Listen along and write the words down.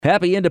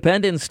Happy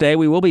Independence Day.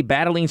 We will be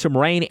battling some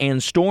rain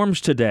and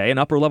storms today. An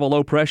upper-level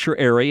low-pressure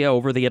area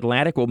over the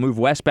Atlantic will move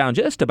westbound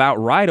just about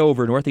right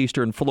over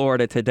northeastern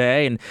Florida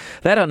today. And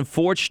that,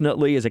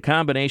 unfortunately, is a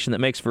combination that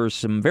makes for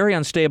some very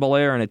unstable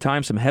air and at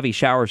times some heavy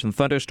showers and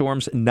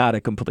thunderstorms. Not a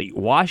complete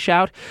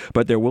washout,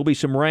 but there will be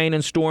some rain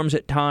and storms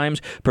at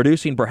times,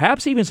 producing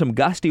perhaps even some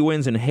gusty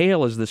winds and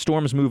hail as the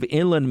storms move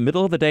inland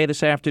middle of the day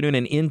this afternoon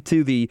and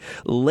into the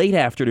late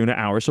afternoon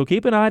hours. So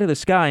keep an eye to the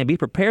sky and be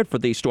prepared for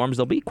these storms.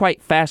 They'll be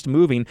quite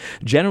fast-moving,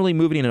 generally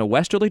moving in a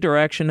westerly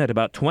direction at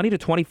about 20 to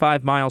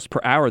 25 miles per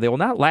hour. They will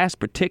not last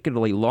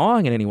particularly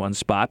long in any one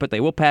spot, but they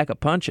will pack a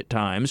punch at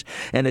times.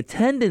 And a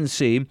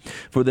tendency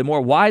for the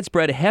more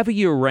widespread,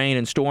 heavier rain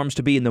and storms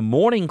to be in the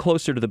morning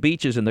closer to the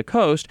beaches and the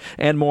coast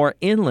and more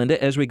inland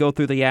as we go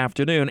through the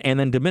afternoon, and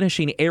then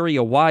diminishing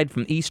area-wide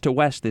from east to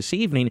west this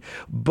evening.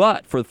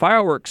 But for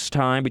fireworks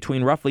time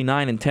between roughly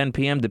 9 and 10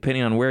 p.m.,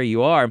 depending on where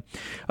you are,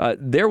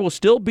 there will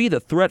still be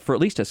the threat for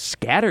at least a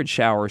scattered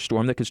shower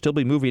storm that could still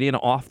be moving in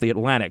off the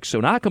Atlantic. So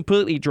not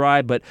completely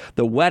dry, but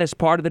the wettest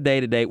part of the day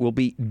today will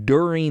be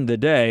during the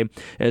day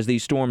as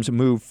these storms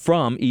move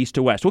from east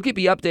to west. We'll keep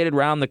you updated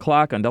round the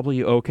clock on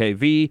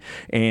WOKV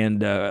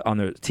and on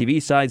the TV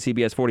side,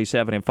 CBS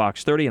 47 and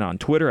Fox 30, and on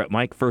Twitter at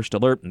Mike First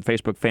Alert and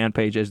Facebook fan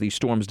page as these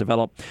storms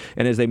develop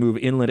and as they move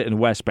inland and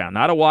westbound.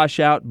 Not a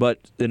washout,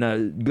 but a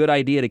good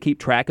idea to keep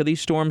track of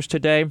these storms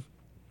today,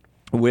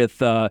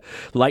 with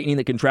lightning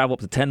that can travel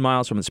up to 10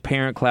 miles from its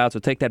parent cloud, so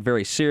take that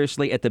very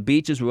seriously. At the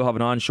beaches, we will have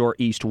an onshore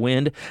east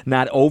wind,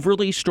 not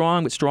overly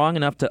strong, but strong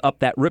enough to up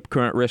that rip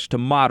current risk to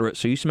moderate,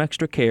 so use some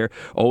extra care.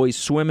 Always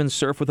swim and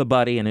surf with a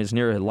buddy and as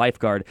near a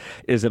lifeguard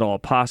as at all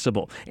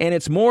possible. And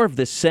it's more of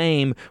the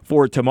same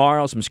for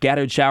tomorrow. Some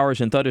scattered showers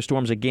and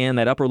thunderstorms again.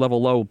 That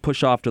upper-level low will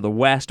push off to the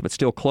west, but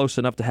still close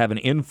enough to have an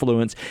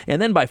influence.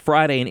 And then by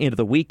Friday and into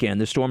the weekend,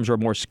 the storms are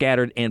more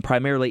scattered and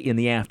primarily in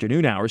the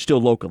afternoon hours.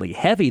 Still locally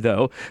heavy,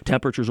 though.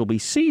 Temperatures will be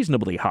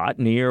seasonably hot,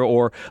 near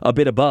or a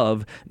bit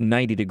above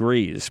 90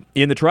 degrees.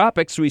 In the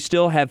tropics, we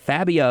still have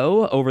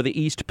FABIO over the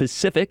East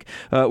Pacific,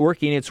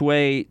 working its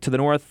way to the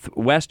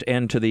northwest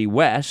and to the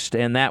west,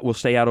 and that will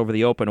stay out over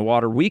the open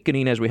water,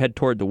 weakening as we head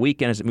toward the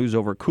weekend as it moves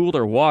over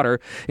cooler water.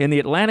 In the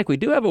Atlantic, we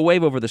do have a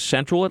wave over the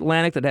central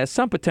Atlantic that has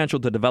some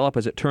potential to develop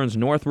as it turns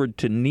northward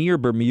to near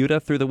Bermuda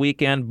through the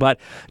weekend, but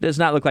it does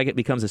not look like it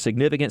becomes a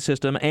significant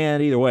system,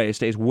 and either way, it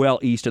stays well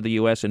east of the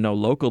U.S. and no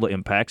local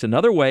impacts.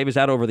 Another wave is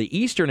out over the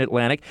eastern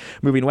Atlantic,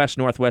 moving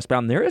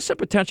west-northwestbound. There is some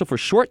potential for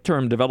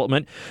short-term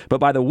development, but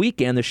by the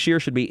weekend, the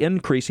shear should be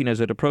increasing as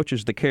it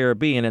approaches the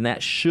Caribbean, and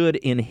that should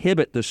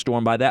inhibit the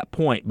storm by that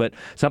point. But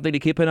something to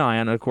keep an eye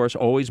on, and of course,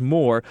 always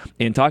more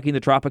in Talking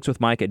the Tropics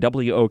with Mike at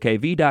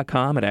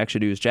WOKV.com, at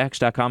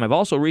ActionNewsJax.com. I've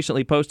also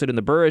recently posted in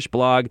the BURESH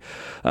blog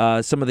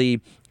some of the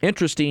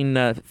interesting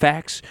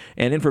facts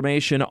and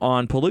information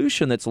on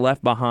pollution that's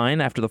left behind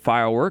after the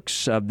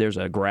fireworks. There's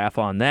a graph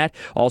on that.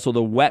 Also,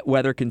 the wet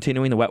weather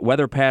continuing, the wet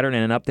weather pattern,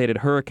 and an updated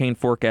hurricane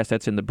forecast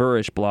that's in the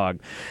BURESH blog.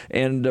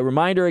 And a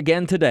reminder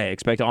again today,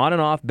 expect on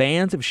and off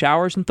bands of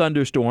showers and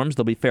thunderstorms.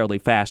 They'll be fairly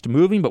fast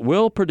moving, but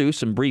will produce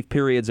some brief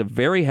periods of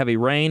very heavy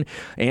rain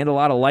and a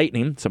lot of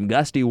lightning, some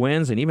gusty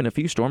winds, and even a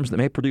few storms that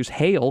may produce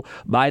hail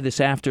by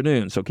this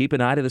afternoon. So keep an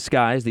eye to the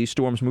skies. These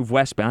storms move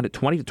westbound at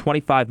 20 to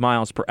 25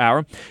 miles per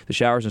hour. The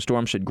showers and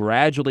storms should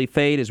gradually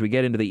fade as we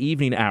get into the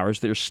evening hours.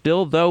 There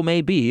still, though,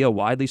 may be a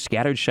widely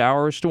scattered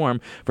shower or storm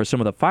for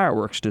some of the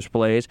fireworks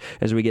displays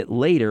as we get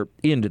later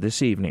into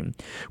this evening.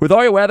 With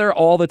all your weather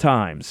all the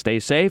time, stay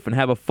safe and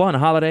have a fun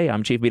holiday.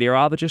 I'm Chief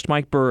Meteorologist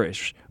Mike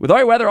BURESH. With all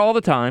your weather all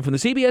the time from the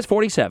CBS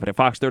 47 at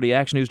Fox 30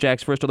 Action News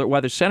Jack's First Alert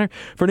Weather Center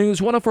for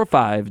News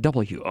 104.5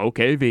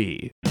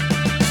 WOKV.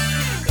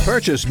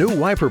 Purchase new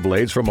wiper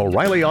blades from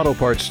O'Reilly Auto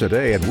Parts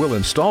today and we'll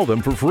install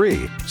them for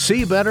free.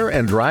 See better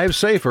and drive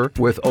safer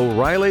with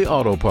O'Reilly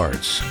Auto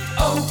Parts.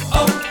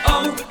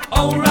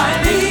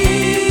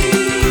 O'Reilly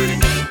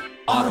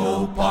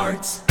Auto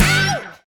Parts.